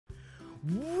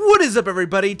What is up,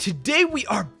 everybody? Today we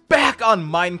are back on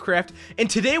Minecraft, and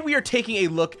today we are taking a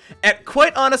look at,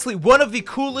 quite honestly, one of the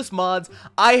coolest mods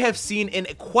I have seen in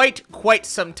quite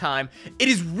some time. It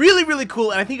is really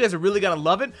cool, and I think you guys are really gonna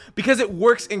love it because it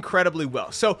works incredibly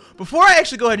well. So before I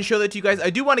actually go ahead and show that to you guys, I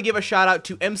do want to give a shout out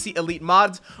to MC Elite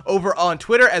Mods over on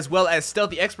Twitter, as well as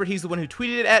Stealthy Expert. He's the one who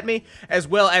tweeted it at me, as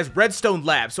well as Redstone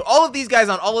Labs. So all of these guys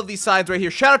on all of these sides right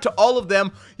here, shout out to all of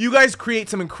them. You guys create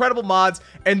some incredible mods,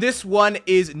 and this one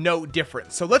is no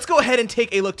different. So let's go ahead and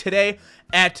take a look today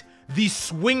at the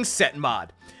Swingset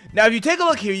mod. Now, if you take a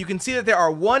look here, you can see that there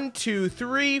are 1, 2,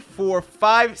 3, 4,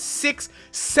 5, 6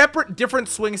 separate different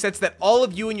swing sets that all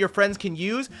of you and your friends can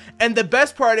use. And the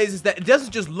best part is that it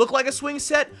doesn't just look like a swing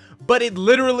set, but it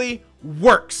literally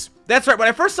works. That's right. When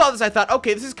I first saw this, I thought,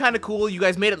 okay, this is kind of cool. You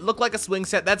guys made it look like a swing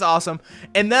set. That's awesome.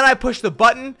 And then I pushed the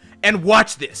button and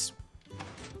watch this.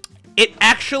 It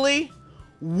actually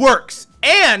works.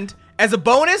 And as a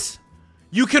bonus,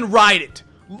 you can ride it.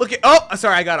 Look at, oh,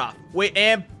 sorry, I got off. Wait,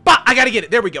 and, bah, I gotta get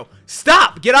it. There we go.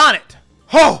 Stop, get on it.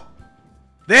 Oh,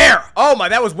 there. Oh my,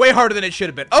 that was way harder than it should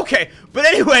have been. Okay, but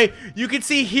anyway, you can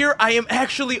see here I am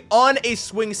actually on a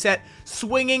swing set,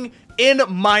 swinging in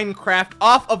Minecraft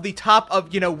off of the top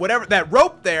of, you know, whatever, that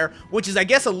rope there, which is, I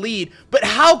guess, a lead. But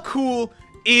how cool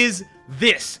is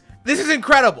this? This is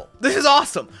incredible. This is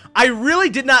awesome. I really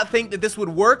did not think that this would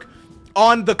work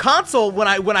on the console when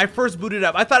I first booted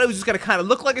up. I thought it was just gonna kind of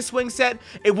look like a swing set.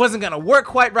 It wasn't gonna work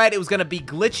quite right. It was gonna be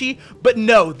glitchy. But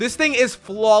no, this thing is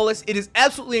flawless. It is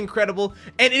absolutely incredible,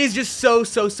 and it is just so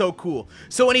cool.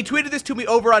 So when he tweeted this to me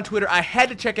over on Twitter, I had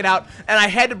to check it out, and I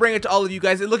had to bring it to all of you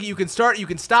guys. And look, you can start, you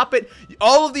can stop it.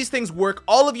 All of these things work.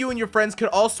 All of you and your friends can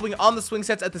all swing on the swing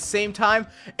sets at the same time.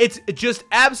 It's just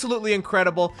absolutely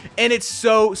incredible, and it's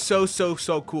so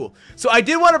cool. So I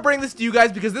did want to bring this to you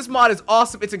guys because this mod is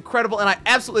awesome. It's incredible, and I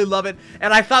absolutely love it,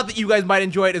 and I thought that you guys might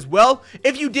enjoy it as well.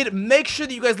 If you did, make sure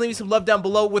that you guys leave me some love down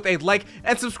below with a like,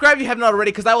 and subscribe if you haven't already,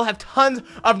 because I will have tons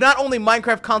of not only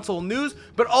Minecraft console news,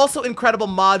 but also incredible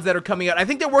mods that are coming out. I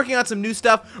think they're working on some new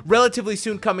stuff relatively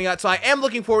soon coming out, so I am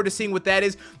looking forward to seeing what that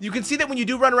is. You can see that when you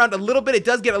do run around a little bit, it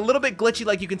does get a little bit glitchy.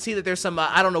 Like, you can see that there's some,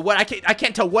 I don't know what, I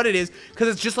can't tell what it is, because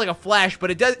it's just like a flash, but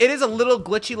it is a little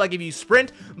glitchy, like if you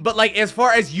sprint. But like, as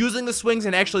far as using the swings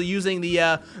and actually using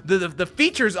the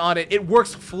features on it, it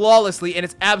works flawlessly, and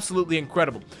it's absolutely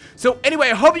incredible. So anyway,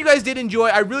 I hope you guys did enjoy.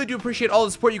 I really do appreciate all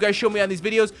the support you guys show me on these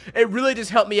videos. It really does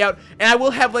help me out, and I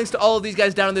will have links to all of these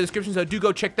guys down in the description, so do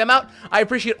go check them out. I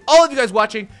appreciate all of you guys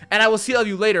watching, and I will see all of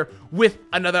you later with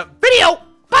another video.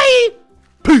 Bye!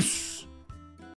 Peace!